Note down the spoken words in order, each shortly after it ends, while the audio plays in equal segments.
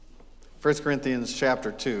1 Corinthians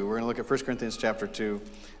chapter 2. We're going to look at 1 Corinthians chapter 2,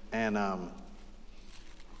 and I'm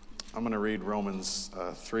going to read Romans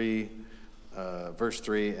 3, verse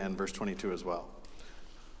 3 and verse 22 as well.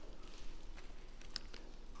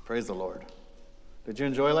 Praise the Lord. Did you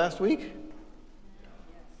enjoy last week?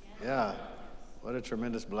 Yeah. What a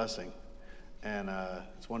tremendous blessing. And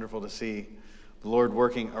it's wonderful to see the Lord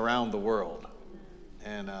working around the world.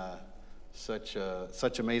 And such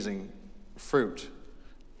amazing fruit.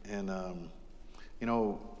 And,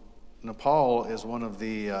 Nepal is one of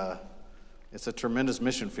the, it's a tremendous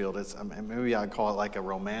mission field. Maybe I'd call it like a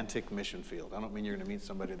romantic mission field. I don't mean you're going to meet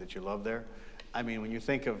somebody that you love there. I mean, when you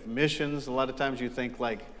think of missions, a lot of times you think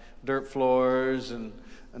like dirt floors and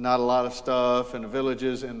not a lot of stuff and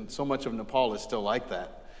villages, and so much of Nepal is still like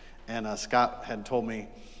that. And Scott had told me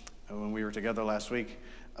when we were together last week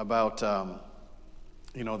about,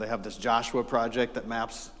 they have this Joshua project that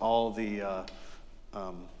maps all the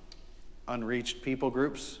unreached people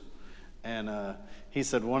groups. And he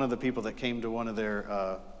said one of the people that came to one of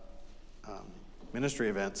their ministry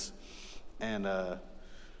events and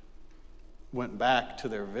went back to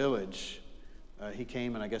their village, he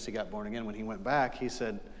came and I guess he got born again. When he went back, he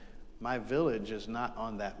said, "My village is not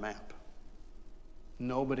on that map."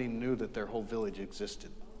 Nobody knew that their whole village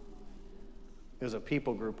existed. It was a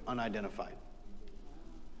people group unidentified.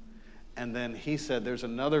 And then he said there's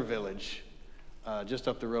another village just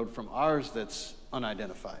up the road from ours that's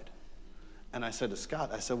unidentified. And I said to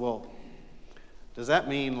Scott, well, does that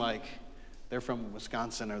mean like they're from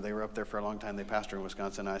Wisconsin or they were up there for a long time, they pastor in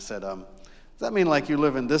Wisconsin? I said, does that mean like you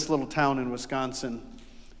live in this little town in Wisconsin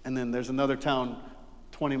and then there's another town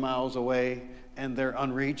 20 miles away and they're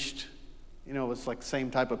unreached? It's like the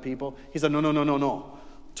same type of people. He said, no.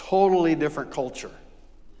 Totally different culture.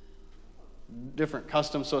 Different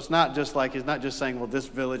customs. So it's not just like, he's not just saying, well, this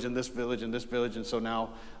village and this village and this village. And so now,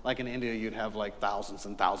 like in India, you'd have like thousands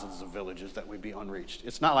and thousands of villages that would be unreached.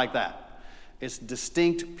 It's not like that. It's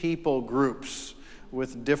distinct people groups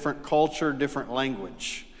with different culture, different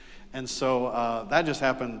language. And so that just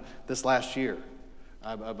happened this last year,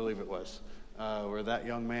 I believe it was, where that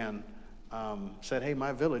young man said, hey,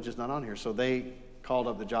 my village is not on here. So they called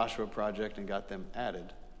up the Joshua Project and got them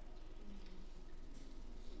added.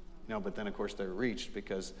 But then, of course, they're reached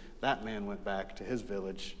because that man went back to his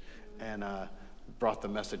village and brought the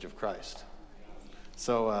message of Christ.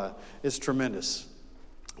 So it's tremendous.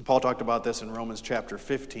 Paul talked about this in Romans chapter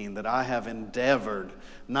 15, that I have endeavored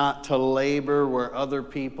not to labor where other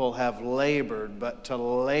people have labored, but to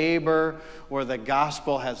labor where the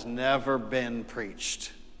gospel has never been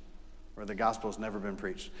preached. Where the gospel has never been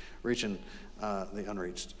preached. Reaching the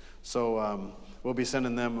unreached. So we'll be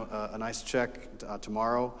sending them a nice check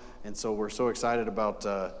tomorrow. And so we're so excited about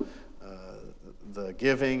the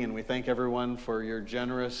giving, and we thank everyone for your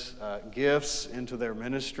generous gifts into their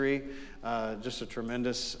ministry. Just a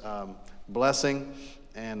tremendous blessing,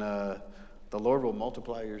 and the Lord will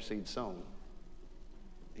multiply your seed sown.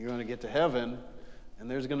 You're going to get to heaven,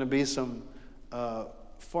 and there's going to be some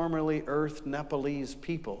formerly earthed Nepalese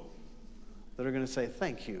people that are going to say,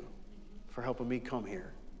 thank you for helping me come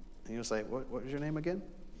here. And you'll say, what was your name again?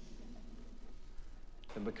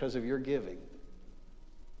 And because of your giving,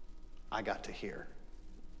 I got to hear.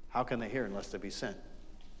 How can they hear unless they be sent?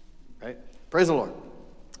 Right? Praise the Lord.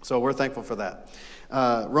 So we're thankful for that.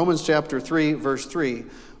 Romans chapter 3, verse 3.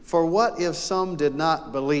 For what if some did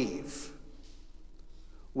not believe?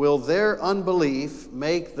 Will their unbelief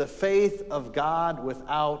make the faith of God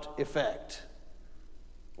without effect?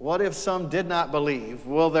 What if some did not believe?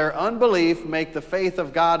 Will their unbelief make the faith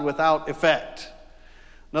of God without effect?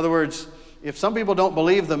 In other words, if some people don't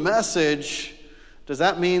believe the message, does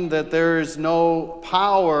that mean that there is no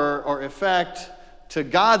power or effect to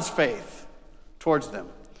God's faith towards them?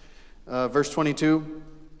 Verse 22,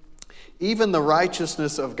 even the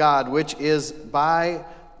righteousness of God, which is by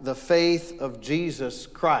the faith of Jesus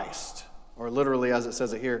Christ, or literally as it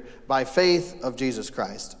says it here, by faith of Jesus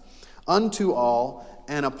Christ, unto all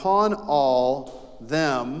and upon all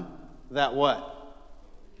them that what?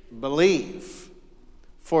 Believe.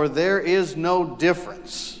 For there is no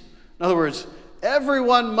difference. In other words,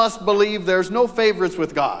 everyone must believe. There's no favorites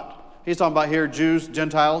with God. He's talking about here Jews,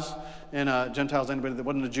 Gentiles, and Gentiles, anybody that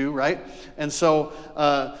wasn't a Jew, right? And so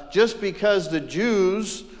just because the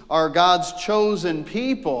Jews are God's chosen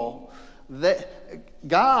people,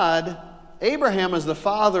 Abraham is the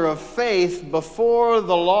father of faith before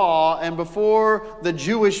the law and before the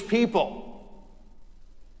Jewish people,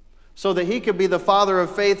 so that he could be the father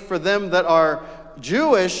of faith for them that are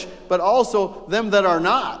Jewish, but also them that are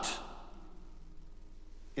not.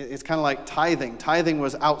 It's kind of like tithing. Tithing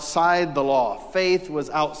was outside the law. Faith was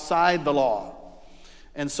outside the law.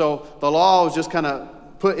 And so the law was just kind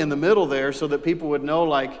of put in the middle there so that people would know,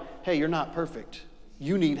 like, hey, you're not perfect.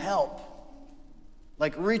 You need help.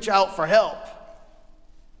 Like, reach out for help.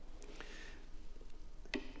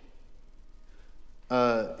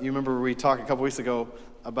 You remember we talked a couple weeks ago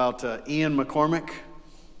about Ian McCormick?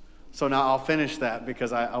 So now I'll finish that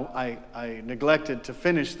because I neglected to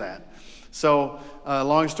finish that. So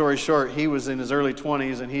long story short, he was in his early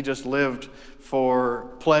 20s and he just lived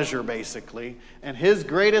for pleasure, basically. And his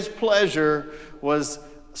greatest pleasure was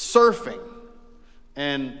surfing.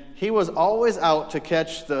 And he was always out to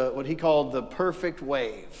catch what he called the perfect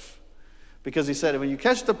wave. Because he said, when you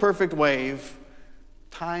catch the perfect wave,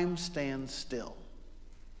 time stands still.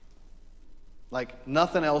 Like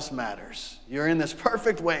nothing else matters. You're in this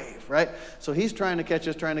perfect wave, right? So he's trying to catch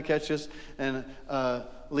us, and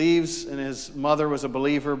leaves, and his mother was a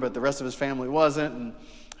believer, but the rest of his family wasn't.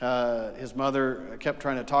 And his mother kept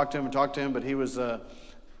trying to talk to him, but he was,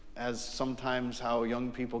 as sometimes how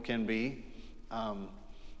young people can be,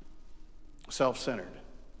 self-centered.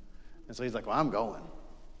 And so he's like, well, I'm going.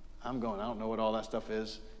 I don't know what all that stuff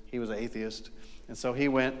is. He was an atheist. And so he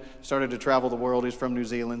started to travel the world. He's from New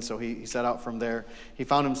Zealand, so he set out from there. He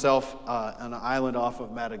found himself on an island off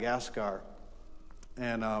of Madagascar.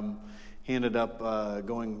 And he ended up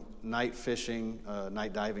going night fishing,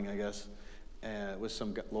 night diving, I guess, with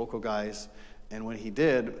some local guys. And when he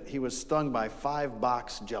did, he was stung by 5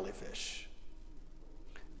 box jellyfish.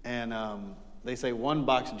 And they say 1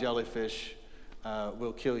 box jellyfish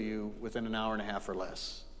will kill you within an hour and a half or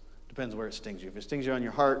less. Depends where it stings you. If it stings you on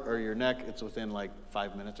your heart or your neck, it's within like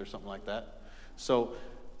 5 minutes or something like that. So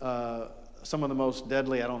some of the most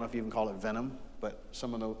deadly, I don't know if you even call it venom, but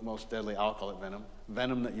some of the most deadly, I'll call it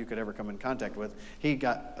venom that you could ever come in contact with, he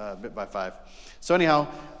got bit by 5. So anyhow,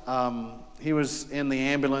 he was in the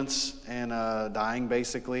ambulance and dying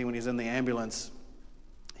basically. When he's in the ambulance,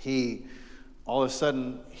 all of a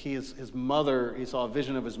sudden, his mother, he saw a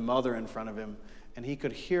vision of his mother in front of him, and he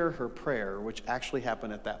could hear her prayer, which actually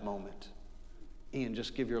happened at that moment. Ian,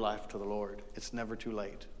 just give your life to the Lord. It's never too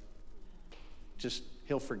late.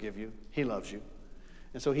 He'll forgive you. He loves you.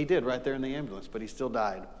 And so he did right there in the ambulance, but he still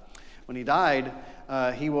died. When he died,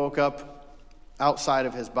 he woke up outside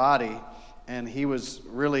of his body, and he was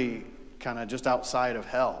really kind of just outside of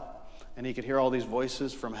hell. And he could hear all these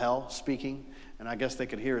voices from hell speaking, and I guess they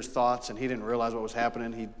could hear his thoughts, and he didn't realize what was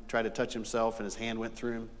happening. He tried to touch himself, and his hand went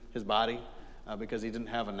through his body because he didn't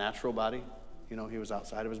have a natural body. He was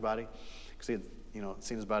outside of his body because he had,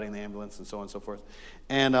 seen his body in the ambulance and so on and so forth.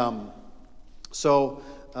 And so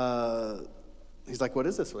he's like, what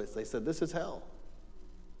is this place? They said, this is hell.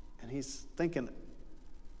 And he's thinking,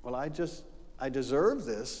 well, I deserve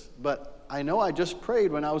this, but I know I just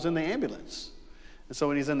prayed when I was in the ambulance. And so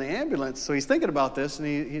when he's in the ambulance, so he's thinking about this, and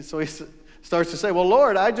he starts to say, well,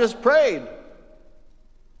 Lord, I just prayed.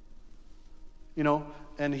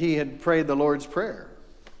 And he had prayed the Lord's Prayer.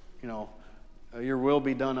 Your will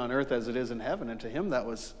be done on earth as it is in heaven. And to him that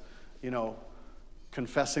was,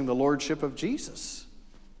 confessing the lordship of Jesus.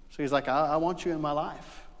 So he's like, I want you in my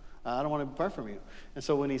life. I don't want to depart from you. And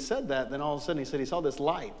so when he said that, then all of a sudden he said he saw this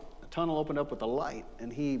light. A tunnel opened up with a light,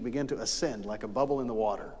 and he began to ascend like a bubble in the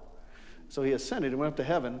water. So he ascended and went up to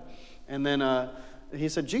heaven. And then he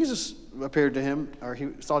said Jesus appeared to him, or he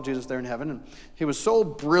saw Jesus there in heaven, and he was so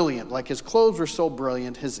brilliant. Like his clothes were so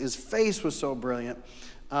brilliant. His face was so brilliant.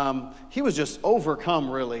 He was just overcome,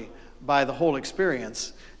 really, by the whole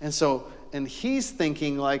experience. And he's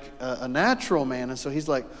thinking like a natural man. And so he's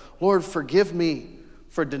like, Lord, forgive me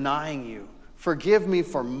for denying you. Forgive me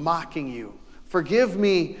for mocking you. Forgive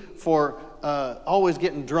me for always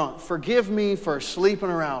getting drunk. Forgive me for sleeping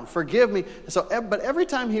around. Forgive me. But every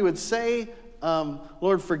time he would say,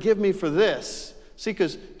 Lord, forgive me for this. See,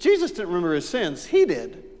 because Jesus didn't remember his sins. He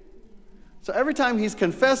did. So every time he's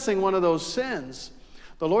confessing one of those sins,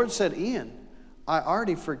 the Lord said, Ian, I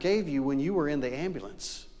already forgave you when you were in the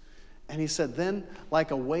ambulance. And he said, then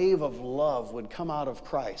like a wave of love would come out of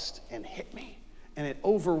Christ and hit me. And it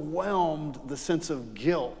overwhelmed the sense of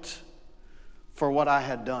guilt for what I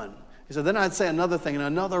had done. He said, then I'd say another thing, and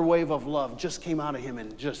another wave of love just came out of him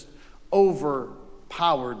and just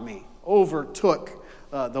overpowered me, overtook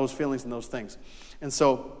those feelings and those things. And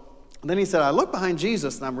so then he said, I looked behind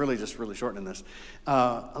Jesus, and I'm really shortening this.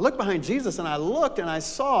 I looked behind Jesus, and I looked, and I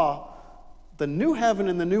saw the new heaven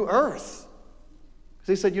and the new earth.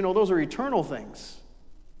 Because he said, those are eternal things.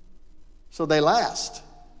 So they last.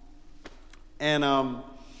 And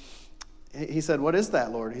he said, what is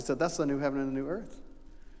that, Lord? He said, that's the new heaven and the new earth.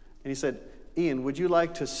 And he said, Ian, would you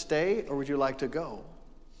like to stay or would you like to go?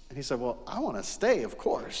 And he said, well, I want to stay, of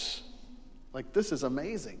course. Like, this is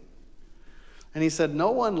amazing. And he said,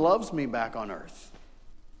 no one loves me back on earth.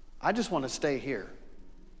 I just want to stay here.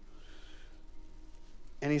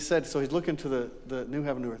 And he said, so he's looking to the new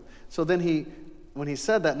heaven, new earth. So then when he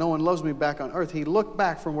said that, no one loves me back on earth, he looked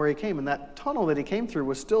back from where he came, and that tunnel that he came through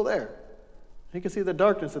was still there. He could see the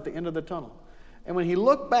darkness at the end of the tunnel. And when he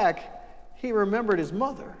looked back, he remembered his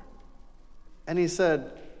mother. And he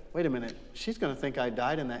said, wait a minute, she's going to think I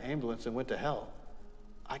died in that ambulance and went to hell.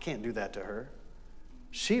 I can't do that to her.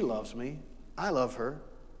 She loves me. I love her.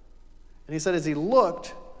 And he said as he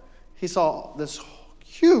looked, he saw this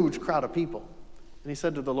huge crowd of people. And he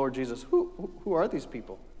said to the Lord Jesus, who are these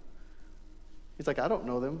people? He's like, I don't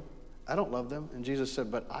know them. I don't love them. And Jesus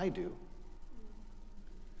said, but I do.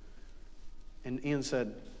 And Ian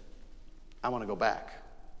said, I want to go back.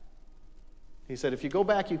 He said, if you go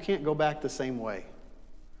back, you can't go back the same way.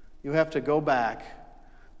 You have to go back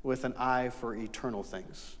with an eye for eternal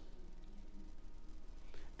things.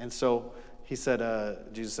 And so he said,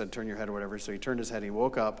 Jesus said, turn your head or whatever. So he turned his head. He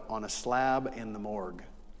woke up on a slab in the morgue.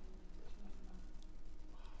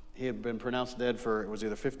 He had been pronounced dead for, it was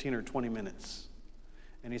either 15 or 20 minutes.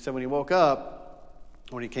 And he said when he woke up,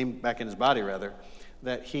 when he came back in his body rather,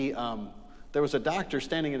 that there was a doctor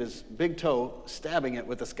standing at his big toe, stabbing it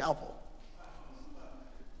with a scalpel.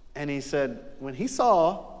 And he said, when he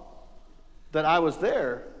saw that I was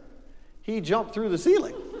there, he jumped through the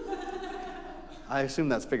ceiling. I assume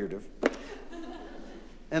that's figurative.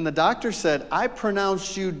 And the doctor said, I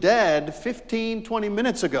pronounced you dead 15, 20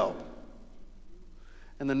 minutes ago.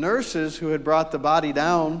 And the nurses who had brought the body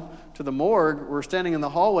down to the morgue were standing in the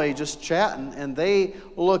hallway just chatting, and they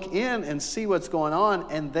look in and see what's going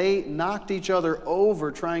on, and they knocked each other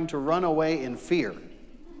over trying to run away in fear.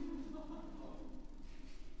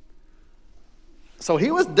 So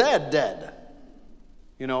he was dead,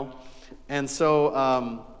 you know. And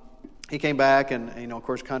so he came back and, you know, of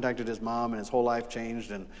course, contacted his mom, and his whole life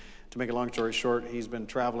changed. And to make a long story short, he's been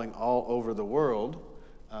traveling all over the world,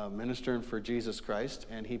 ministering for Jesus Christ,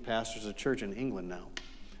 and he pastors a church in England now.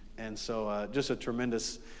 And so just a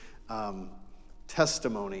tremendous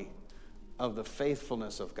testimony of the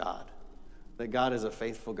faithfulness of God, that God is a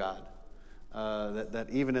faithful God, that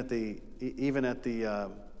even at the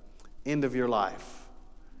end of your life,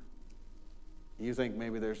 you think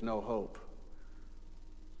maybe there's no hope.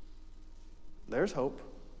 There's hope.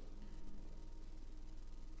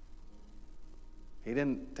 He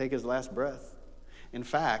didn't take his last breath. In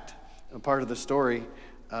fact, a part of the story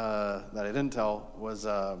that I didn't tell was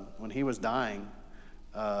when he was dying,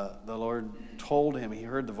 the Lord told him, he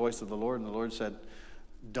heard the voice of the Lord, and the Lord said,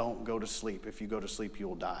 don't go to sleep. If you go to sleep, you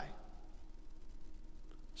will die.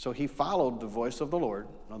 So he followed the voice of the Lord.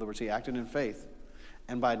 In other words, he acted in faith.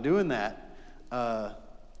 And by doing that,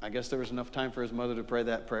 I guess there was enough time for his mother to pray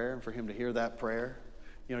that prayer and for him to hear that prayer.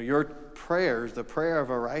 You know, your prayers, the prayer of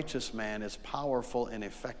a righteous man is powerful and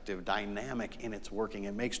effective, dynamic in its working.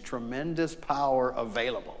 It makes tremendous power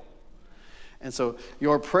available. And so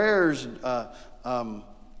your prayers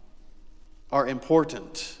are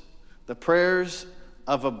important. The prayers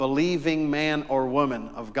of a believing man or woman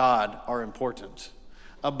of God are important.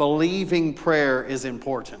 A believing prayer is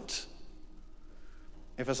important.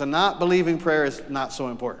 If it's a not believing prayer, it's not so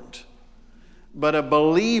important. But a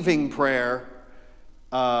believing prayer,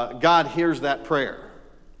 God hears that prayer.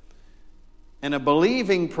 And a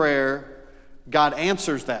believing prayer, God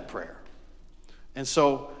answers that prayer. And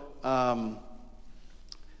so, I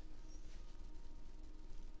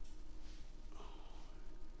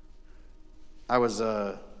was,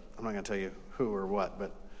 I'm not going to tell you who or what,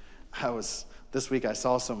 but this week I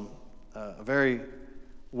saw a very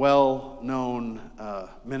well-known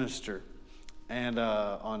minister and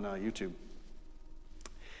on YouTube.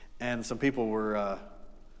 And some people were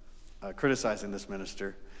criticizing this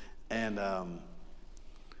minister. And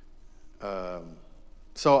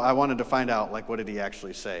so I wanted to find out, like, what did he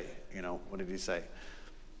actually say? You know, what did he say?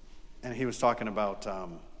 And he was talking about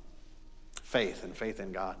faith and faith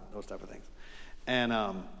in God, those type of things. And,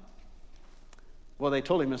 well, they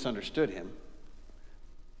totally misunderstood him.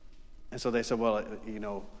 And so they said, well, you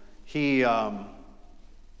know, he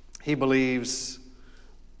believes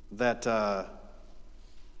that,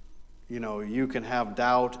 you know, you can have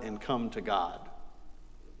doubt and come to God.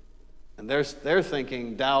 And they're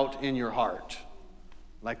thinking doubt in your heart.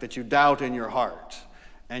 Like that you doubt in your heart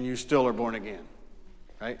and you still are born again.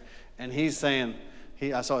 Right? And he's saying,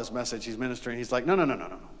 I saw his message, he's ministering, he's like,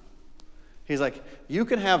 no. He's like, you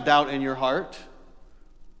can have doubt in your heart.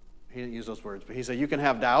 He didn't use those words, but he said, you can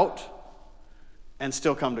have doubt and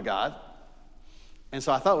still come to God. And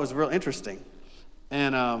so I thought it was real interesting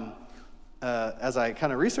And as I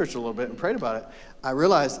kind of researched a little bit and prayed about it, I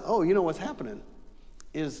realized, oh, you know what's happening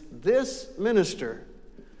is this minister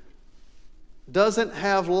doesn't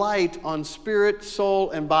have light on spirit,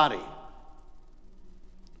 soul, and body.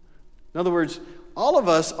 In other words, all of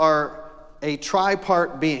us are a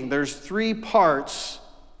tripart being. There's 3 parts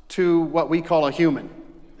to what we call a human.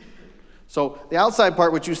 So the outside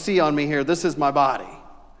part, which you see on me here, this is my body,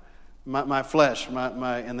 my flesh,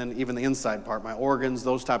 and then even the inside part, my organs,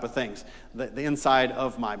 those type of things, the inside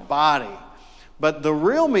of my body. But the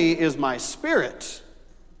real me is my spirit.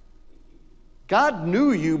 God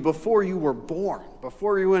knew you before you were born.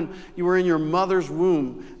 Before you were in your mother's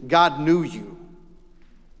womb, God knew you.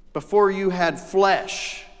 Before you had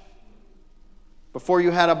flesh. Before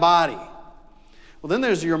you had a body. Well, then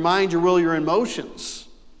there's your mind, your will, your emotions.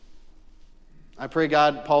 I pray,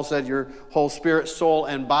 God, Paul said, your whole spirit, soul,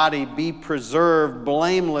 and body be preserved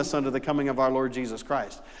blameless unto the coming of our Lord Jesus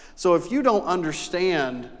Christ. So if you don't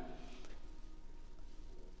understand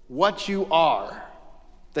what you are,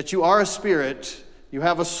 that you are a spirit, you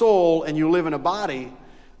have a soul, and you live in a body,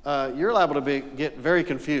 you're liable to get very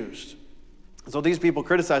confused. So these people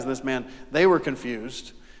criticizing this man, they were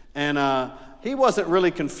confused. And he wasn't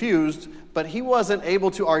really confused, but he wasn't able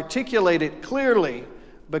to articulate it clearly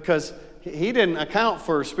because he didn't account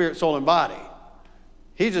for spirit, soul, and body.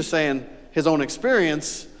 He's just saying his own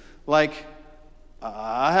experience, like,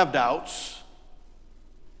 I have doubts.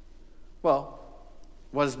 Well,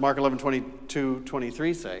 what does Mark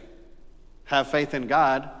 11:22-23 say? Have faith in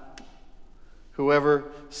God.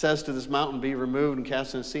 Whoever says to this mountain, be removed and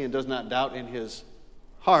cast in the sea, and does not doubt in his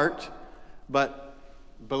heart, but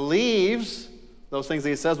believes those things that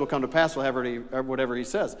he says will come to pass, will have whatever he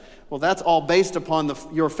says. Well, that's all based upon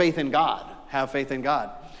your faith in God. Have faith in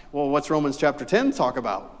God. Well, what's Romans chapter 10 talk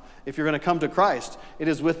about? If you're going to come to Christ, it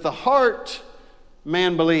is with the heart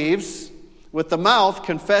man believes, with the mouth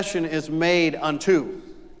confession is made unto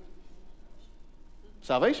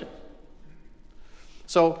salvation.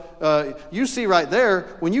 So you see right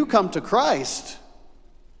there, when you come to Christ,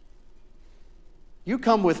 you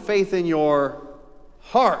come with faith in your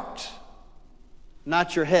heart,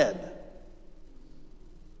 not your head.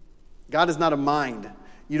 God is not a mind.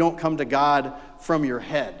 You don't come to God from your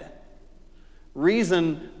head.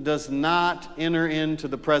 Reason does not enter into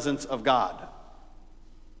the presence of God.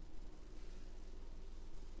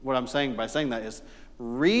 What I'm saying by saying that is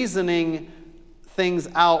reasoning things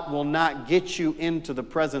out will not get you into the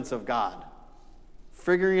presence of God.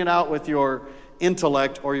 Figuring it out with your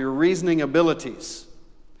intellect or your reasoning abilities.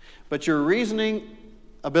 But your reasoning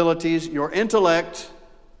abilities, your intellect,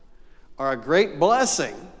 are a great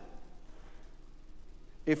blessing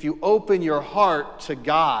if you open your heart to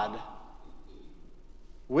God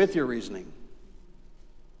with your reasoning. Do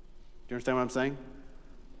you understand what I'm saying?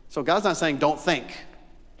 So God's not saying don't think.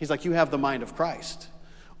 He's like, you have the mind of Christ.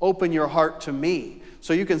 Open your heart to me.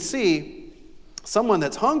 So you can see someone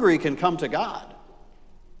that's hungry can come to God.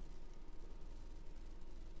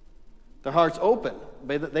 Their heart's open.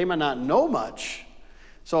 They may not know much.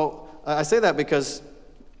 So I say that because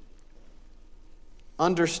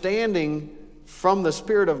understanding from the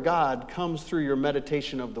Spirit of God comes through your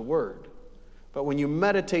meditation of the Word. But when you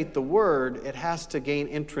meditate the Word, it has to gain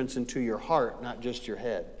entrance into your heart, not just your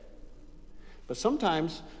head. But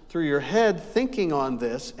sometimes through your head thinking on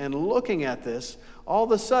this and looking at this, all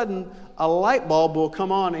of a sudden a light bulb will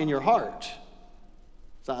come on in your heart.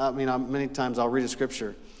 So many times I'll read a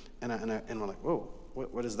scripture and we're like, whoa,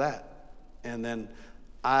 what is that? And then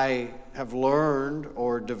I have learned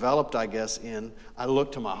or developed, I guess, I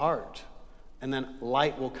look to my heart, and then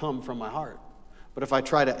light will come from my heart. But if I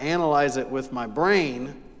try to analyze it with my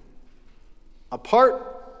brain,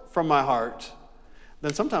 apart from my heart,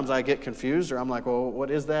 then sometimes I get confused, or I'm like, well,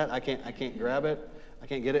 what is that? I can't grab it. I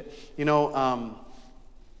can't get it. I'm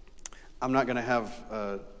not going to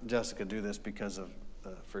have Jessica do this because of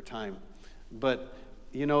for time, but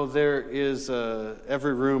there is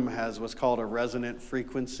every room has what's called a resonant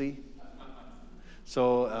frequency.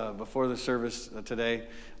 So before the service today,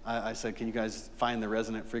 I said, can you guys find the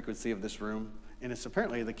resonant frequency of this room? And it's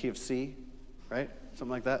apparently the key of C, right? Something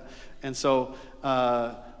like that. And so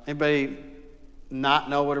anybody not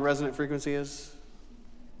know what a resonant frequency is?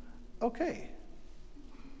 Okay.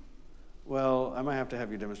 Well, I might have to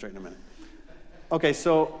have you demonstrate in a minute. Okay,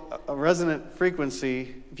 so a resonant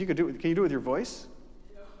frequency, if you could do it, can you do it with your voice?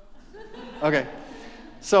 Okay.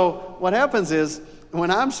 So what happens is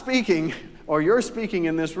when I'm speaking or you're speaking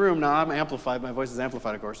in this room, now I'm amplified, my voice is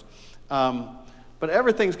amplified, of course, but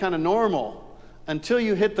everything's kind of normal until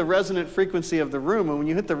you hit the resonant frequency of the room. And when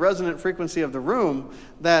you hit the resonant frequency of the room,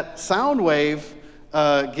 that sound wave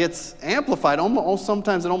gets amplified. Almost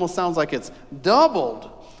sometimes it almost sounds like it's doubled.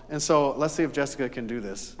 And so let's see if Jessica can do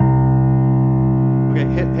this. Okay,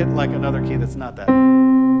 hit like another key that's not that.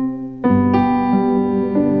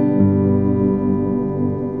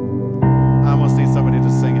 I almost need somebody to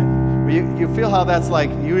sing it. But you feel how that's like,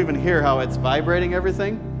 you even hear how it's vibrating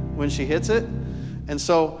everything when she hits it. And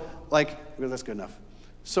so, like, well, that's good enough.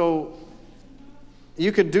 So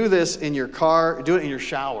you could do this in your car, do it in your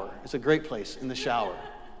shower. It's a great place, in the shower.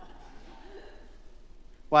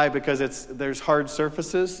 Why? Because there's hard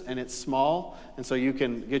surfaces and it's small, and so you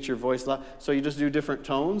can get your voice loud. So you just do different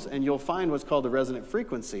tones, and you'll find what's called the resonant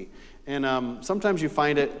frequency. And sometimes you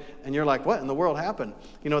find it, and you're like, what in the world happened?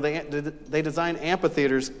 You know, they design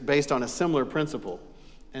amphitheaters based on a similar principle.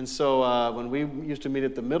 And so when we used to meet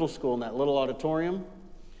at the middle school in that little auditorium,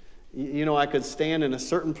 you know, I could stand in a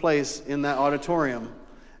certain place in that auditorium,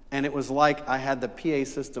 and it was like I had the PA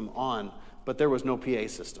system on, but there was no PA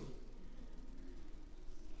system.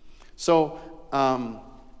 So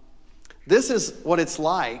this is what it's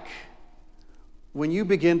like when you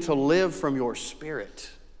begin to live from your spirit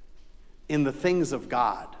in the things of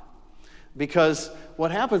God. Because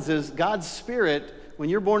what happens is God's Spirit, when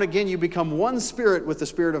you're born again, you become one spirit with the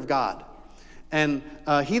Spirit of God. And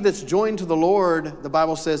he that's joined to the Lord, the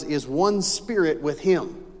Bible says, is one spirit with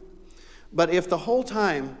him. But if the whole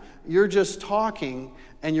time you're just talking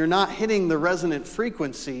and you're not hitting the resonant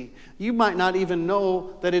frequency, you might not even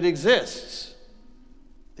know that it exists.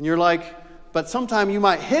 And you're like, but sometime you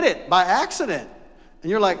might hit it by accident.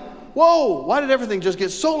 And you're like, whoa, why did everything just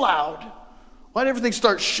get so loud? Why did everything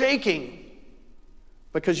start shaking?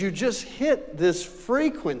 Because you just hit this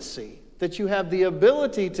frequency that you have the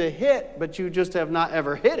ability to hit, but you just have not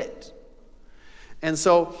ever hit it. And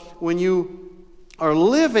so when you are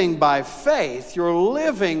living by faith, you're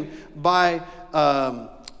living by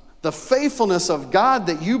the faithfulness of God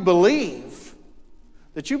that you believe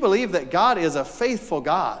that God is a faithful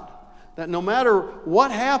God, that no matter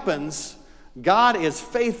what happens, God is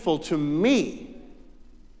faithful to me.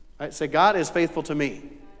 Right? Say, God is faithful to me.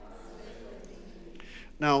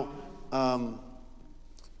 Now,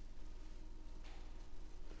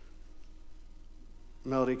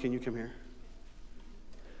 Melody, can you come here?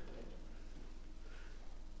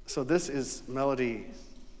 So this is Melody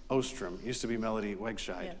Ostrom. Used to be Melody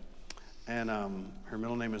Wegscheid. Yeah. And her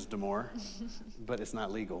middle name is Demore, but it's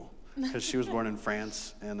not legal because she was born in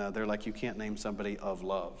France, and they're like, you can't name somebody of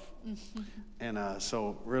love. And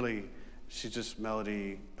so really, she's just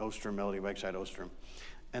Melody Ostrom, Melody Wegscheid Ostrom.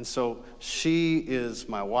 And so she is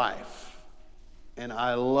my wife, and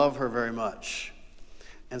I love her very much.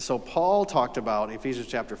 And so Paul talked about, Ephesians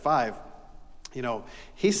chapter 5, you know,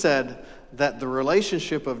 he said that the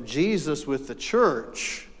relationship of Jesus with the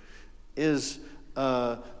church is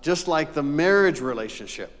just like the marriage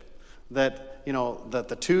relationship, that, you know, that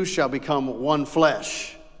the two shall become one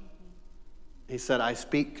flesh. He said, I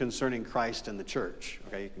speak concerning Christ and the church.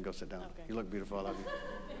 Okay, you can go sit down. Okay. You look beautiful. I love you.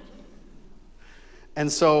 And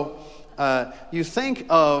so you think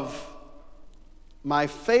of my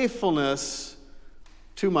faithfulness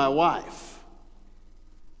to my wife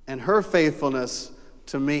and her faithfulness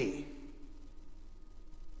to me,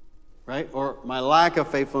 right? Or my lack of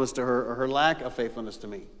faithfulness to her, or her lack of faithfulness to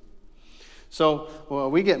me. So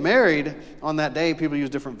when we get married, on that day, people use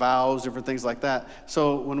different vows, different things like that.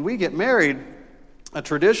 So when we get married, a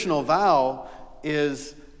traditional vow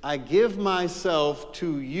is, I give myself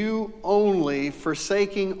to you only,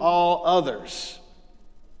 forsaking all others.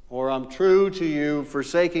 Or I'm true to you,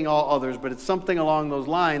 forsaking all others. But it's something along those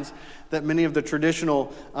lines that many of the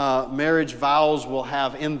traditional marriage vows will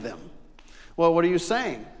have in them. Well, what are you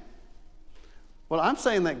saying? Well, I'm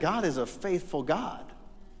saying that God is a faithful God.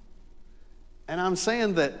 And I'm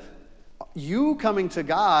saying that you coming to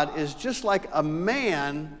God is just like a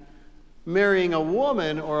man marrying a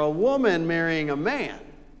woman, or a woman marrying a man.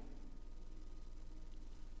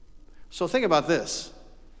 So think about this.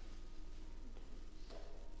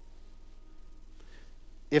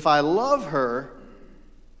 If I love her,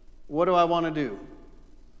 what do I want to do?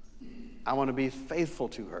 I want to be faithful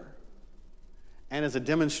to her. And as a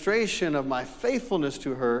demonstration of my faithfulness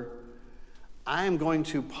to her, I am going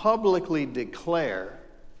to publicly declare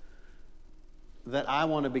that I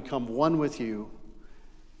want to become one with you,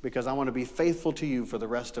 because I want to be faithful to you for the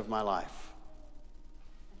rest of my life.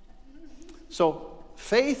 So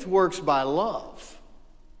faith works by love,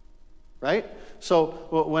 right? So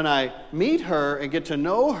when I meet her and get to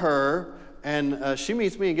know her, and she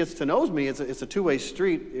meets me and gets to know me, it's a two-way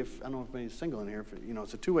street. I don't know if anybody's single in here.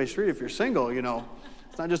 It's a two-way street if you're single,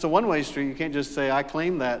 It's not just a one-way street. You can't just say, I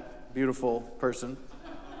claim that beautiful person.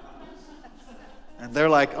 And they're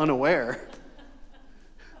like unaware.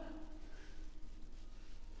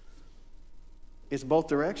 It's both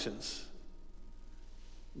directions.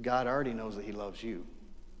 God already knows that he loves you.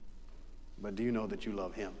 But do you know that you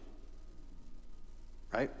love him?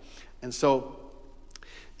 Right? And so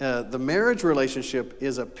the marriage relationship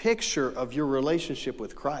is a picture of your relationship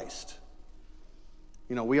with Christ.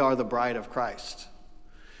 You know, we are the bride of Christ.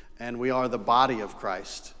 And we are the body of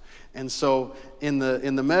Christ. And so in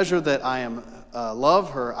the measure that I am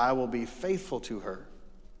love her, I will be faithful to her.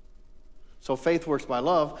 So faith works by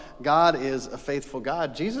love. God is a faithful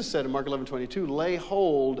God. Jesus said in Mark 11:22, lay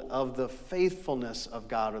hold of the faithfulness of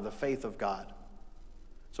God, or the faith of God.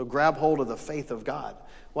 So grab hold of the faith of God.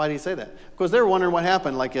 Why did he say that? Because they were wondering what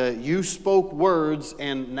happened. Like you spoke words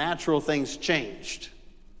and natural things changed.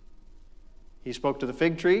 He spoke to the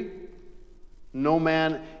fig tree. No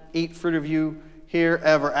man eat fruit of you here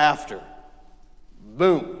ever after.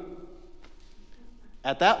 Boom.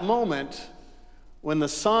 At that moment, when the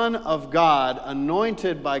Son of God,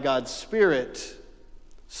 anointed by God's Spirit,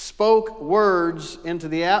 spoke words into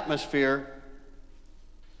the atmosphere,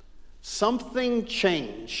 something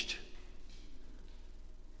changed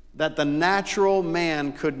that the natural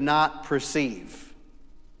man could not perceive.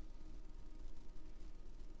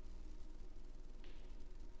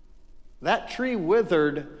 That tree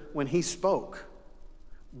withered when he spoke,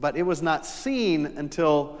 but it was not seen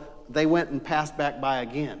until they went and passed back by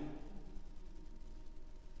again.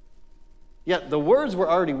 Yet the words were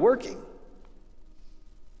already working.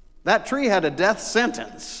 That tree had a death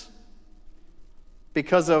sentence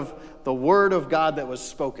because of the word of God that was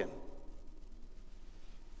spoken.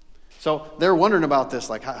 So they're wondering about this,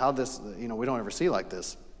 like how this, we don't ever see like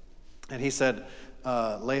this. And he said,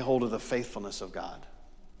 lay hold of the faithfulness of God.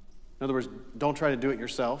 In other words, don't try to do it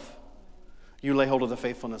yourself. You lay hold of the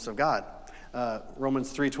faithfulness of God.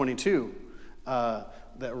 Romans 3:22,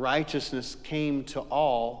 that righteousness came to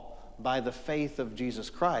all by the faith of Jesus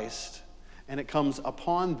Christ, and it comes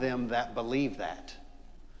upon them that believe that.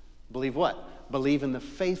 Believe what? Believe in the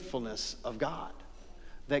faithfulness of God.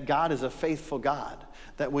 That God is a faithful God.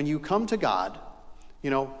 That when you come to God,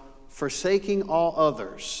 forsaking all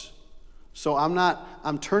others. So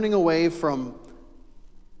I'm turning away from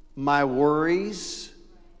my worries.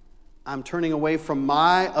 I'm turning away from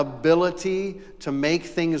my ability to make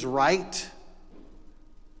things right.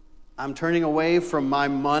 I'm turning away from my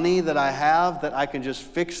money that I have that I can just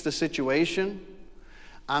fix the situation.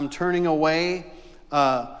 I'm turning away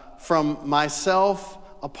from myself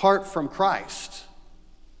apart from Christ.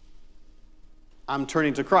 I'm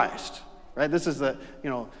turning to Christ, right? This is the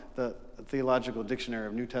Theological Dictionary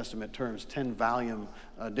of New Testament Terms, 10-volume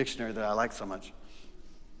dictionary that I like so much.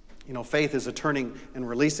 Faith is a turning and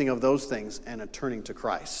releasing of those things and a turning to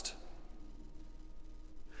Christ.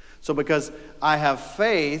 So because I have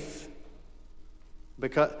faith,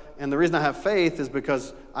 and the reason I have faith is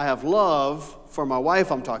because I have love for my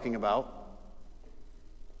wife I'm talking about.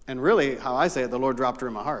 And really, how I say it, the Lord dropped her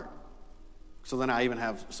in my heart. So then I even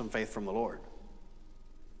have some faith from the Lord.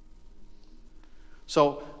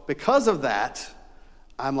 So because of that,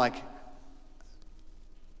 I'm like,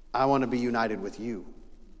 I want to be united with you.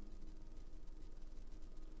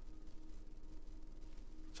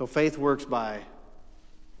 So faith works by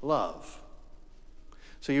love.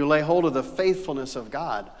 So you lay hold of the faithfulness of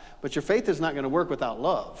God, but your faith is not going to work without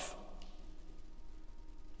love.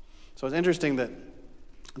 So it's interesting that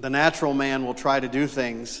the natural man will try to do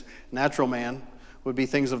things. Natural man would be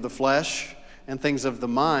things of the flesh and things of the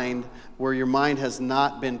mind, where your mind has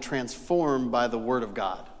not been transformed by the Word of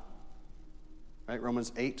God. Right?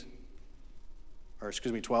 Romans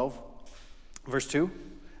 12, verse 2.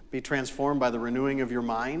 Be transformed by the renewing of your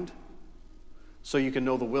mind so you can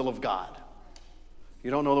know the will of God.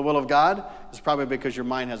 You don't know the will of God, it's probably because your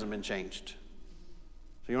mind hasn't been changed.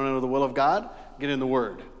 So you want to know the will of God? Get in the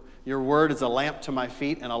Word. Your Word is a lamp to my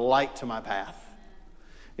feet and a light to my path.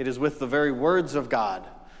 It is with the very words of God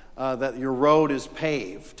that your road is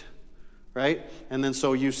paved, right? And then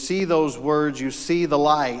so you see those words, you see the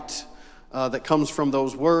light that comes from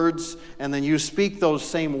those words, and then you speak those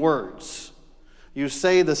same words. You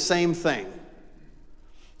say the same thing.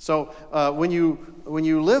 So when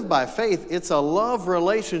you live by faith, it's a love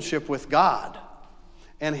relationship with God.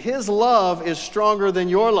 And His love is stronger than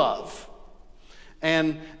your love.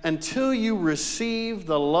 And until you receive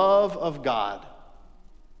the love of God,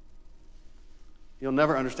 you'll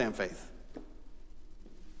never understand faith.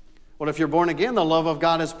 Well, if you're born again, the love of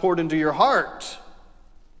God is poured into your heart.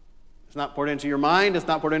 It's not poured into your mind, it's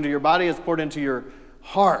not poured into your body, it's poured into your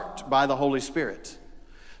heart by the Holy Spirit.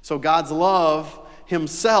 So God's love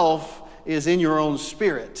Himself is in your own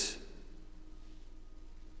spirit.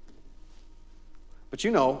 But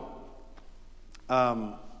you know,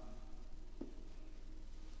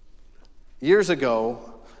 years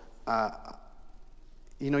ago,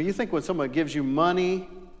 you think when someone gives you money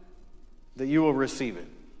that you will receive it.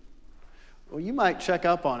 Well, you might check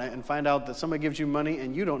up on it and find out that somebody gives you money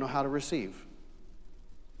and you don't know how to receive.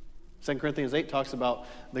 2 Corinthians 8 talks about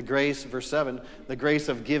the grace, verse 7, the grace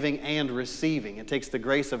of giving and receiving. It takes the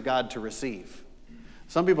grace of God to receive.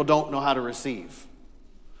 Some people don't know how to receive.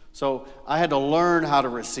 So I had to learn how to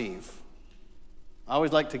receive. I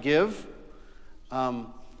always like to give.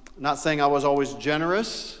 Not saying I was always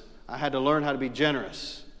generous. I had to learn how to be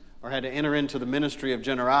generous, or had to enter into the ministry of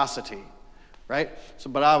generosity, right?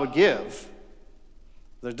 But I would give.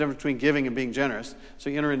 There's a difference between giving and being generous.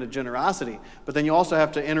 So you enter into generosity, but then you also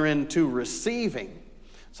have to enter into receiving.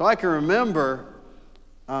 So I can remember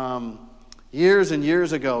years and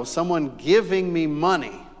years ago, someone giving me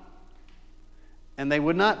money, and they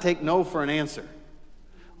would not take no for an answer.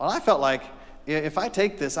 Well, I felt like, if I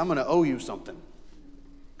take this, I'm going to owe you something,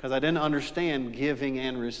 because I didn't understand giving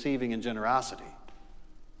and receiving and generosity.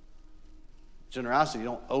 Generosity, you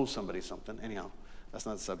don't owe somebody something. Anyhow, that's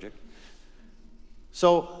not the subject.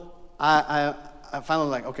 So I finally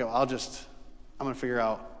like, okay, well, I'm going to figure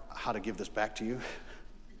out how to give this back to you.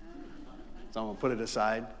 So I'm going to put it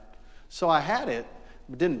aside. So I had it,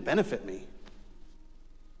 but it didn't benefit me.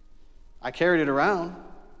 I carried it around.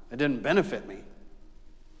 It didn't benefit me.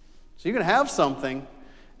 So you can have something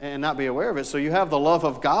and not be aware of it. So you have the love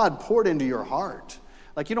of God poured into your heart.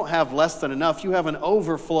 Like, you don't have less than enough. You have an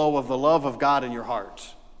overflow of the love of God in your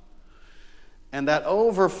heart. And that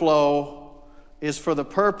overflow is for the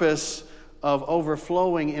purpose of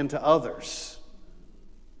overflowing into others.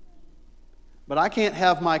 But I can't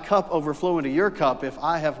have my cup overflow into your cup if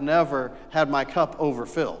I have never had my cup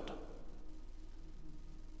overfilled.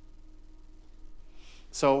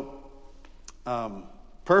 So,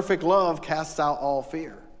 perfect love casts out all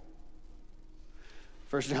fear.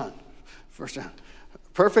 1 John.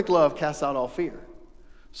 Perfect love casts out all fear.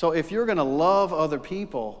 So if you're going to love other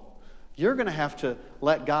people, you're going to have to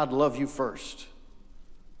let God love you first.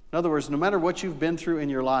 In other words, no matter what you've been through in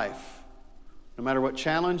your life, no matter what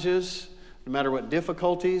challenges, no matter what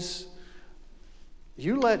difficulties,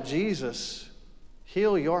 you let Jesus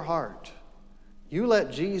heal your heart. You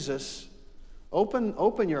let Jesus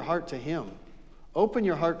open your heart to Him. Open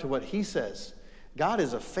your heart to what He says. God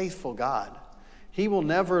is a faithful God. He will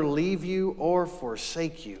never leave you or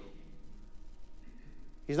forsake you.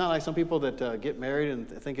 He's not like some people that get married and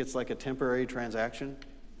think it's like a temporary transaction,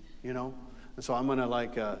 And so I'm going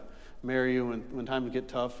to marry you when times get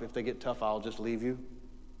tough. If they get tough, I'll just leave you.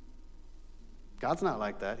 God's not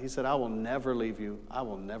like that. He said, I will never leave you. I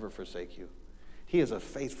will never forsake you. He is a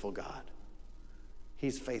faithful God.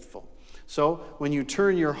 He's faithful. So when you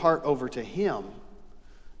turn your heart over to Him,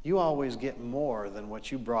 you always get more than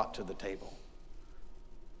what you brought to the table.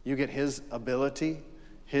 You get His ability,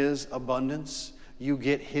 His abundance. You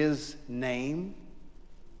get His name.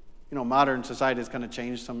 Modern society has kind of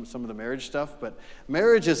changed some of the marriage stuff, but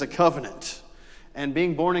marriage is a covenant, and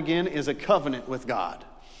being born again is a covenant with God.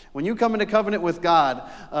 When you come into covenant with God,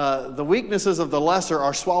 the weaknesses of the lesser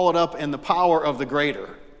are swallowed up in the power of the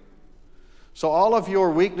greater. So all of your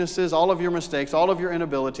weaknesses, all of your mistakes, all of your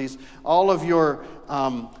inabilities, all of your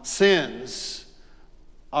sins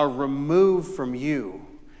are removed from you.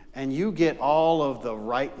 And you get all of the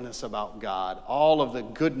rightness about God, all of the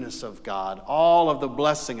goodness of God, all of the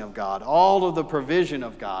blessing of God, all of the provision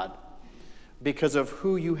of God, because of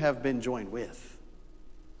who you have been joined with.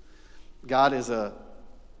 God is a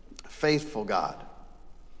faithful God.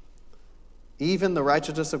 Even the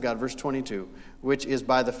righteousness of God, verse 22, which is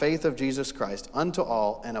by the faith of Jesus Christ, unto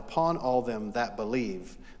all and upon all them that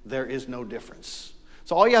believe, there is no difference.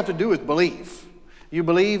 So all you have to do is believe. You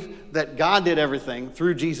believe that God did everything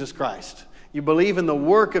through Jesus Christ. You believe in the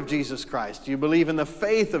work of Jesus Christ. You believe in the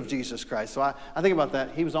faith of Jesus Christ. So I think about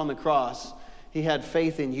that. He was on the cross. He had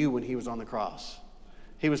faith in you when He was on the cross.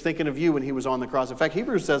 He was thinking of you when He was on the cross. In fact,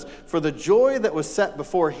 Hebrews says, for the joy that was set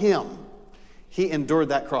before Him, He endured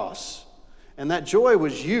that cross. And that joy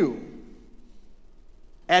was you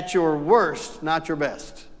at your worst, not your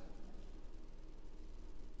best.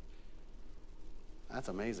 That's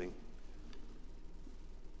amazing.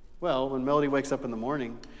 Well, when Melody wakes up in the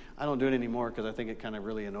morning, I don't do it anymore because I think it kind of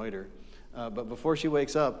really annoyed her. But before she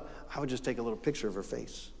wakes up, I would just take a little picture of her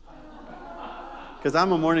face. Because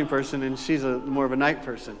I'm a morning person and she's more of a night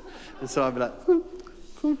person. And so I'd be like,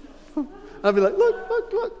 I'd be like,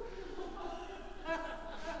 look.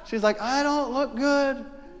 She's like, I don't look good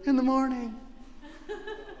in the morning.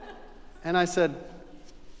 And I said,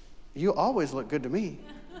 you always look good to me.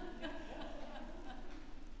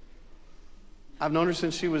 I've known her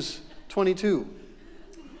since she was 22.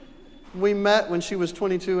 We met when she was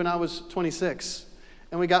 22 and I was 26.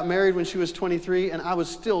 And we got married when she was 23 and I was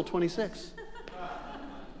still 26.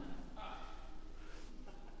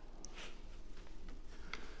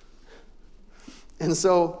 And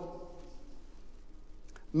so,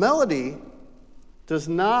 Melody does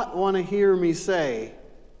not want to hear me say,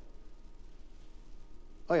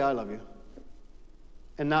 "Oh yeah, I love you,"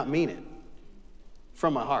 and not mean it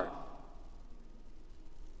from my heart.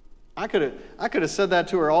 I could have said that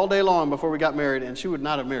to her all day long before we got married, and she would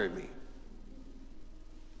not have married me.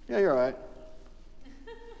 "Yeah, you're all right.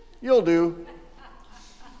 You'll do."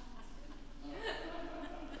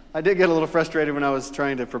 I did get a little frustrated when I was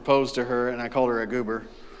trying to propose to her, and I called her a goober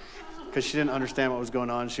because she didn't understand what was going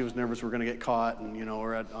on. She was nervous we were going to get caught, and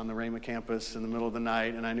we're on the Rhema campus in the middle of the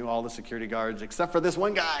night, and I knew all the security guards except for this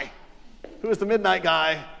one guy who was the midnight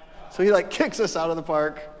guy. So he kicks us out of the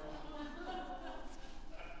park.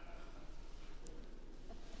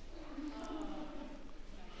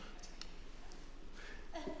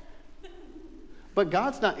 But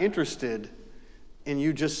God's not interested in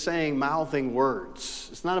you just mouthing words.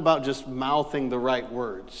 It's not about just mouthing the right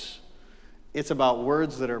words. It's about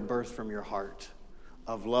words that are birthed from your heart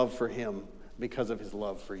of love for Him because of His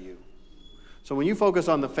love for you. So when you focus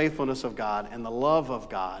on the faithfulness of God and the love of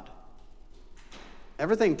God,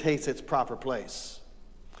 everything takes its proper place.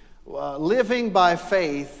 Living by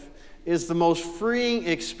faith is the most freeing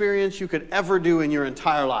experience you could ever do in your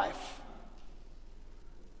entire life.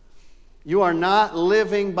 You are not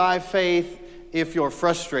living by faith if you're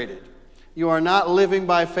frustrated. You are not living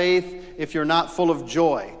by faith if you're not full of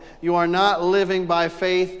joy. You are not living by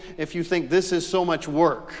faith if you think this is so much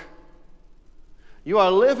work. You are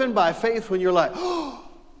living by faith when you're like, oh,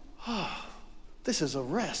 this is a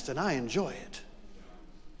rest and I enjoy it.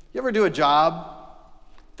 You ever do a job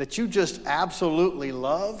that you just absolutely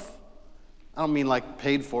love? I don't mean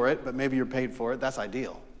paid for it, but maybe you're paid for it. That's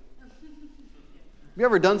ideal. Have you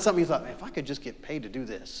ever done something you thought, man, if I could just get paid to do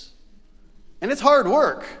this? And it's hard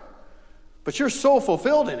work, but you're so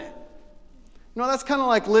fulfilled in it. That's kind of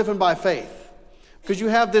like living by faith. Because you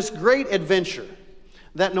have this great adventure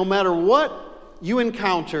that no matter what you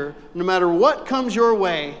encounter, no matter what comes your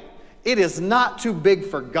way, it is not too big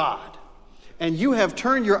for God. And you have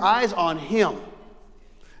turned your eyes on Him.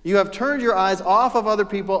 You have turned your eyes off of other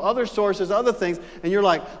people, other sources, other things, and you're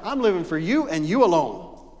like, I'm living for you and you alone.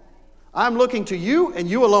 I'm looking to you and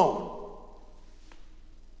you alone.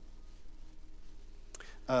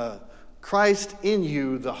 Christ in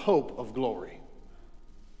you, the hope of glory.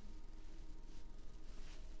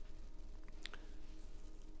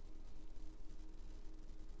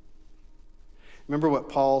 Remember what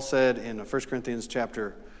Paul said in 1 Corinthians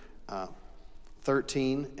chapter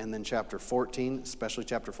 13 and then chapter 14, especially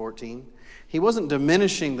chapter 14? He wasn't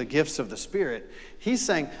diminishing the gifts of the Spirit. He's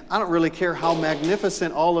saying, I don't really care how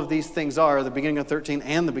magnificent all of these things are, the beginning of 13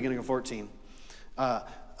 and the beginning of 14.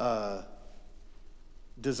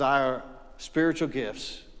 Desire spiritual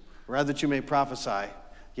gifts, rather that you may prophesy,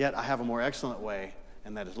 yet I have a more excellent way,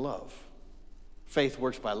 and that is love. Faith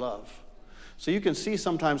works by love. So you can see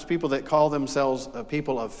sometimes people that call themselves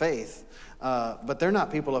people of faith, but they're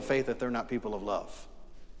not people of faith if they're not people of love.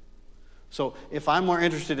 So if I'm more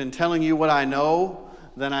interested in telling you what I know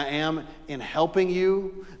than I am in helping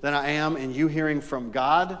you, than I am in you hearing from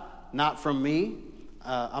God, not from me,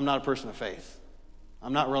 I'm not a person of faith.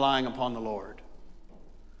 I'm not relying upon the Lord.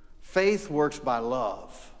 Faith works by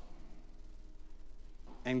love.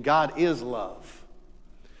 And God is love.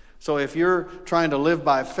 So if you're trying to live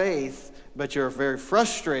by faith, but you're very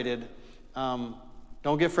frustrated,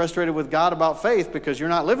 don't get frustrated with God about faith because you're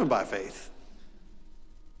not living by faith.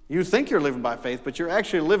 You think you're living by faith, but you're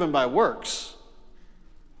actually living by works.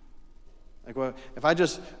 Well, if I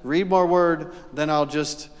just read more word, then I'll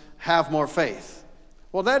just have more faith.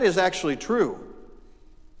 Well, that is actually true.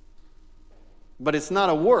 But it's not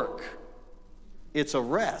a work. It's a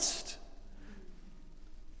rest.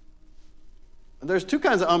 And there's two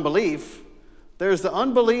kinds of unbelief. There's the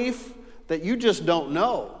unbelief that you just don't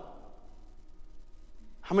know.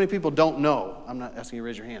 How many people don't know? I'm not asking you to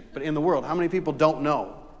raise your hand. But in the world, how many people don't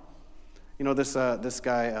know? This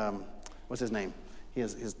guy, what's his name? He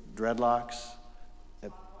has his dreadlocks.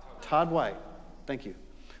 Todd White. Thank you.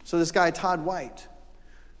 So this guy, Todd White,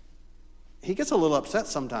 he gets a little upset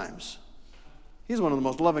sometimes. He's one of the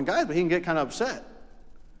most loving guys, but he can get kind of upset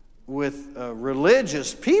with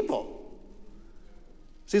religious people.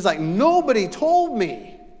 So he's like, nobody told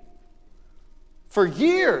me for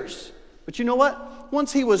years. But you know what?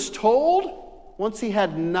 Once he was told, once he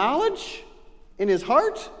had knowledge in his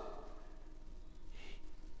heart,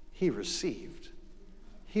 he received.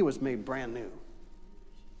 he was made brand new.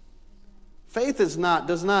 Faith is not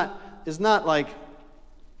like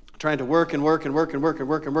trying to work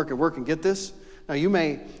and get this. Now you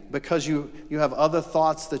may, because you have other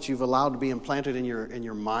thoughts that you've allowed to be implanted in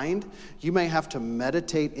your mind, you may have to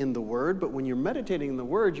meditate in the Word, but when you're meditating in the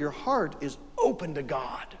Word, your heart is open to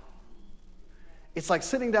God. It's like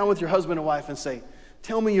sitting down with your husband and wife and say,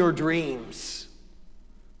 tell me your dreams.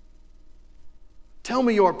 Tell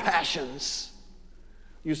me your passions.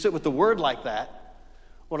 You sit with the Word like that,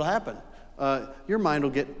 what'll happen? Your mind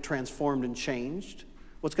will get transformed and changed.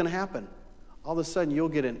 What's going to happen? All of a sudden, you'll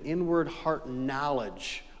get an inward heart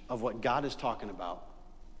knowledge of what God is talking about.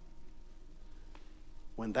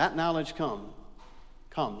 When that knowledge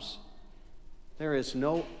comes, there is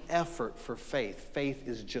no effort for faith. Faith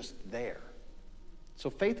is just there.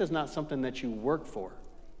 So faith is not something that you work for.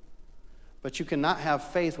 But you cannot have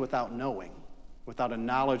faith without knowing, without a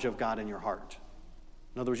knowledge of God in your heart.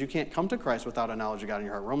 In other words, you can't come to Christ without a knowledge of God in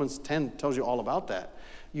your heart. Romans 10 tells you all about that.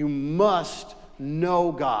 You must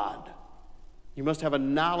know God. You must have a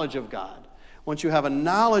knowledge of God. Once you have a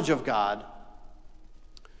knowledge of God,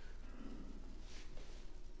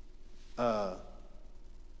 how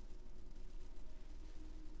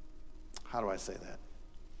do I say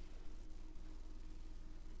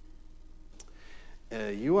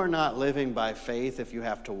that? You are not living by faith if you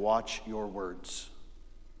have to watch your words.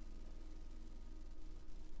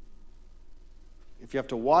 If you have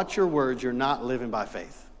to watch your words, you're not living by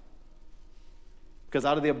faith. Because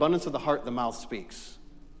out of the abundance of the heart, the mouth speaks.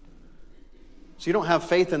 So you don't have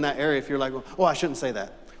faith in that area if you're like, oh, I shouldn't say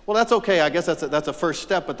that. Well, that's okay. I guess that's a first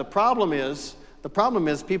step. But the problem is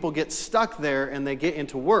people get stuck there and they get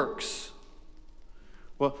into works.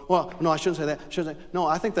 Well, no, I shouldn't say that. No,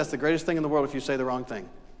 I think that's the greatest thing in the world if you say the wrong thing.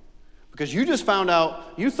 Because you just found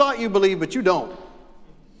out, you thought you believed, but you don't.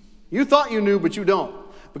 You thought you knew, but you don't.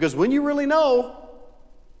 Because when you really know,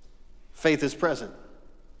 faith is present.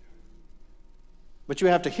 But you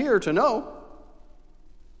have to hear to know.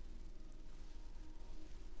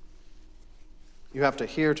 You have to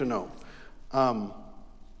hear to know.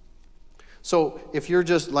 So if you're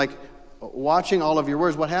just like watching all of your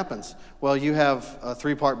words, what happens? Well, you have a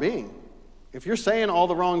three-part being. If you're saying all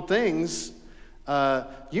the wrong things,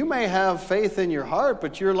 you may have faith in your heart,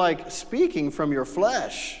 but you're like speaking from your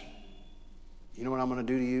flesh. You know what I'm going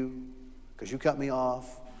to do to you? Because you cut me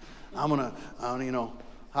off.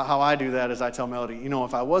 How I do that is I tell Melody,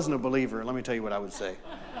 if I wasn't a believer, let me tell you what I would say.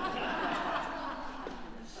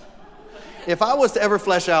 If I was to ever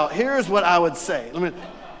flesh out, here's what I would say.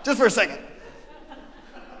 Just for a second.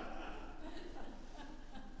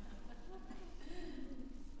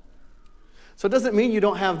 So it doesn't mean you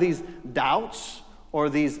don't have these doubts or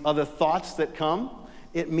these other thoughts that come.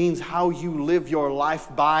 It means how you live your life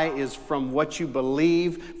by is from what you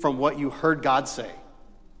believe, from what you heard God say.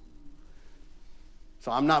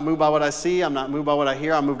 So I'm not moved by what I see. I'm not moved by what I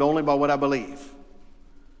hear. I'm moved only by what I believe.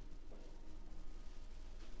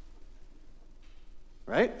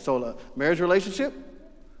 Right? So a marriage relationship.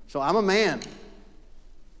 So I'm a man.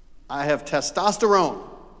 I have testosterone.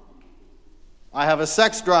 I have a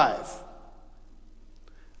sex drive.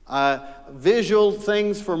 Visual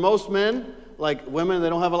things for most men, like women that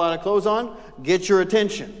don't have a lot of clothes on, get your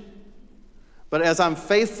attention. But as I'm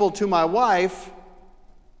faithful to my wife,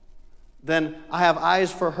 then I have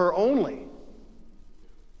eyes for her only.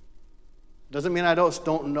 Doesn't mean I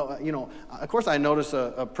don't know, of course I notice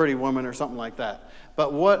a pretty woman or something like that.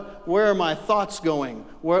 But where are my thoughts going?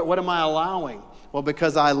 What am I allowing? Well,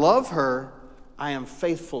 because I love her, I am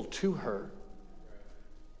faithful to her.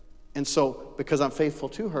 And so, because I'm faithful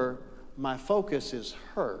to her, my focus is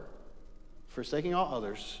her. Forsaking all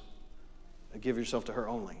others, give yourself to her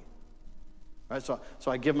only. Right? So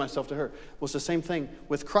I give myself to her. Well, it's the same thing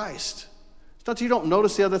with Christ. It's not that you don't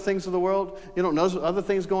notice the other things of the world, you don't notice other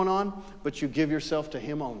things going on, but you give yourself to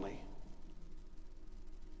him only.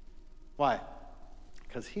 Why?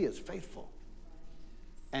 Because he is faithful.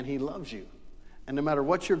 And he loves you. And no matter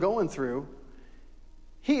what you're going through,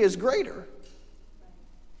 he is greater.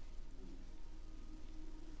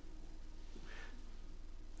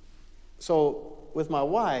 So with my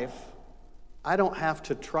wife, I don't have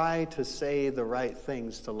to try to say the right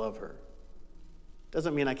things to love her.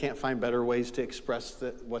 Doesn't mean I can't find better ways to express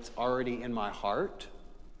what's already in my heart.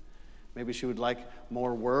 Maybe she would like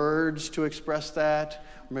more words to express that.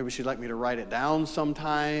 Or maybe she'd like me to write it down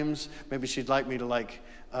sometimes. Maybe she'd like me to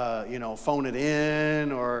phone it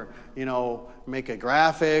in or, make a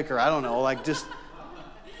graphic or I don't know, just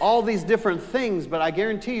all these different things. But I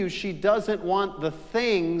guarantee you she doesn't want the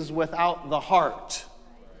things without the heart.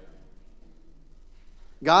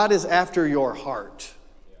 God is after your heart.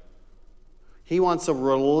 He wants a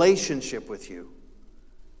relationship with you.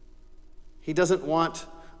 He doesn't want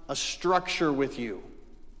a structure with you.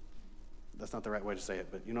 That's not the right way to say it,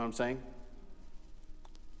 but you know what I'm saying?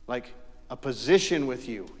 Like a position with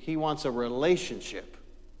you. He wants a relationship.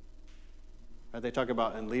 Right? They talk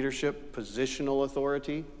about in leadership, positional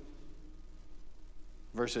authority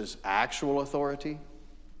versus actual authority.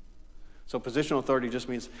 So positional authority just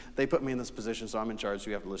means they put me in this position, so I'm in charge, so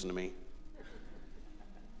you have to listen to me.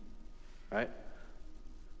 Right?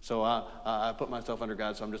 So I put myself under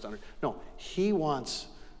God, so I'm just under. No, he wants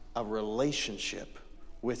a relationship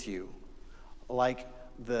with you, like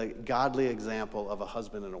the godly example of a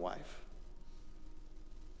husband and a wife.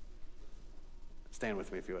 Stand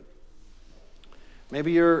with me if you would.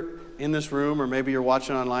 Maybe you're in this room, or maybe you're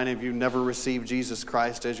watching online and you've never received Jesus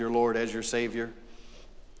Christ as your Lord, as your Savior.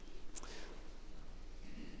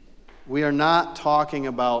 We are not talking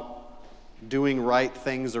about doing right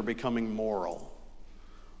things or becoming moral.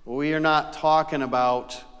 We are not talking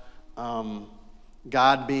about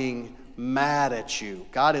God being mad at you.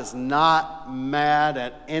 God is not mad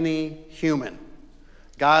at any human.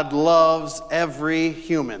 God loves every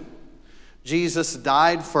human. Jesus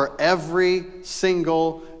died for every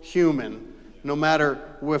single human, no matter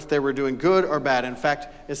if they were doing good or bad. In fact,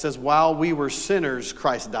 it says, while we were sinners,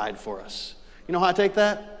 Christ died for us. You know how I take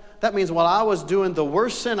that? That means while I was doing the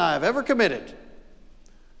worst sin I have ever committed,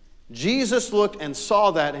 Jesus looked and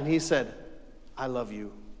saw that, and he said, I love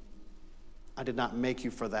you. I did not make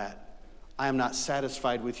you for that. I am not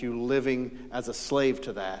satisfied with you living as a slave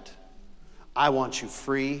to that. I want you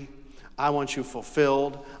free. I want you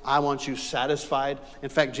fulfilled. I want you satisfied. In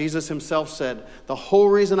fact, Jesus himself said, the whole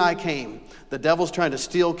reason I came, the devil's trying to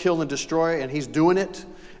steal, kill, and destroy, and he's doing it.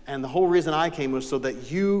 And the whole reason I came was so that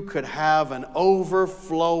you could have an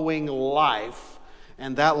overflowing life,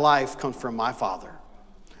 and that life comes from my Father.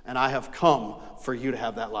 And I have come for you to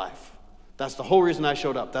have that life. That's the whole reason I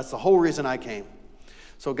showed up. That's the whole reason I came.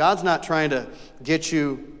 So God's not trying to get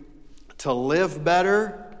you to live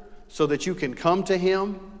better so that you can come to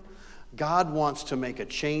him. God wants to make a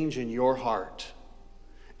change in your heart.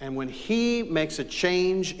 And when he makes a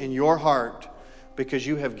change in your heart because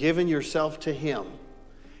you have given yourself to him,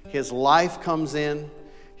 his life comes in,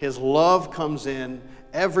 his love comes in,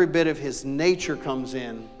 every bit of his nature comes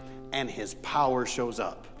in, and his power shows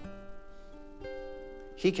up.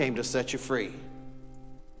 He came to set you free.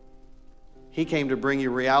 He came to bring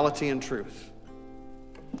you reality and truth.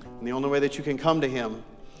 And the only way that you can come to him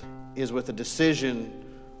is with a decision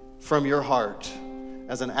from your heart,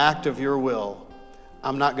 as an act of your will.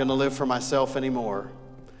 I'm not going to live for myself anymore.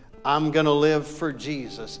 I'm going to live for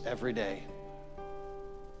Jesus every day.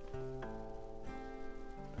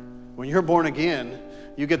 When you're born again,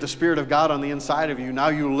 you get the Spirit of God on the inside of you. Now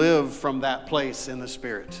you live from that place in the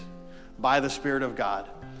Spirit, by the Spirit of God.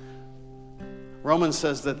 Romans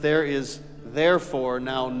says that there is therefore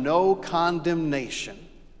now no condemnation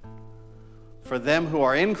for them who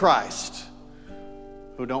are in Christ,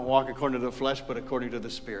 who don't walk according to the flesh, but according to the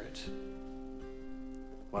Spirit.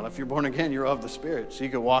 Well, if you're born again, you're of the Spirit, so you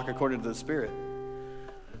can walk according to the Spirit.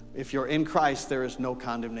 If you're in Christ, there is no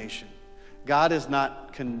condemnation. God is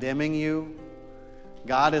not condemning you.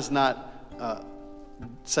 God is not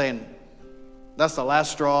saying, that's the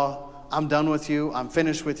last straw. I'm done with you. I'm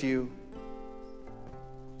finished with you.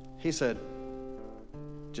 He said,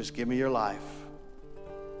 just give me your life.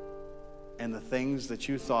 And the things that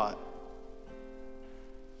you thought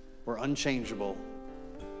were unchangeable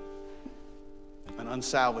and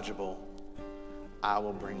unsalvageable, I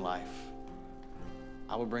will bring life.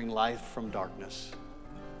 I will bring life from darkness.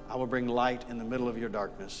 I will bring light in the middle of your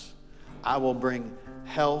darkness. I will bring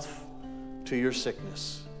health to your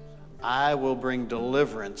sickness. I will bring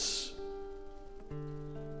deliverance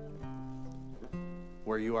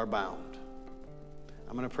where you are bound.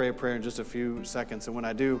 I'm going to pray a prayer in just a few seconds, and when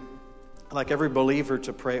I do, I'd like every believer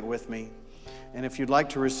to pray it with me. And if you'd like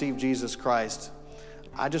to receive Jesus Christ,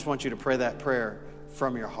 I just want you to pray that prayer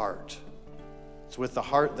from your heart. It's with the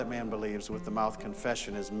heart that man believes, with the mouth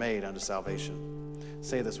confession is made unto salvation.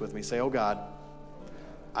 Say this with me. Say, oh God,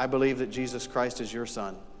 I believe that Jesus Christ is your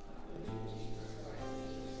Son,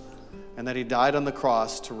 and that he died on the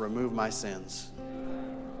cross to remove my sins,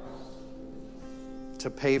 to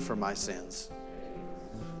pay for my sins,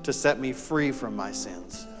 to set me free from my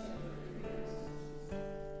sins.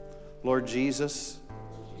 Lord Jesus,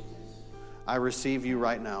 I receive you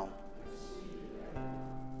right now.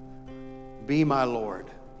 Be my Lord,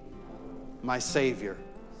 my Savior.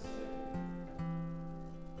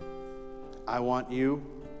 I want you,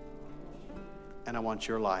 and I want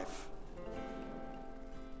your life.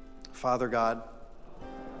 Father God,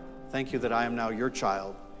 Thank you that I am now your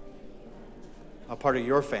child, a part of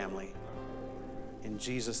your family. In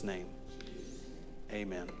Jesus' name,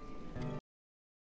 amen.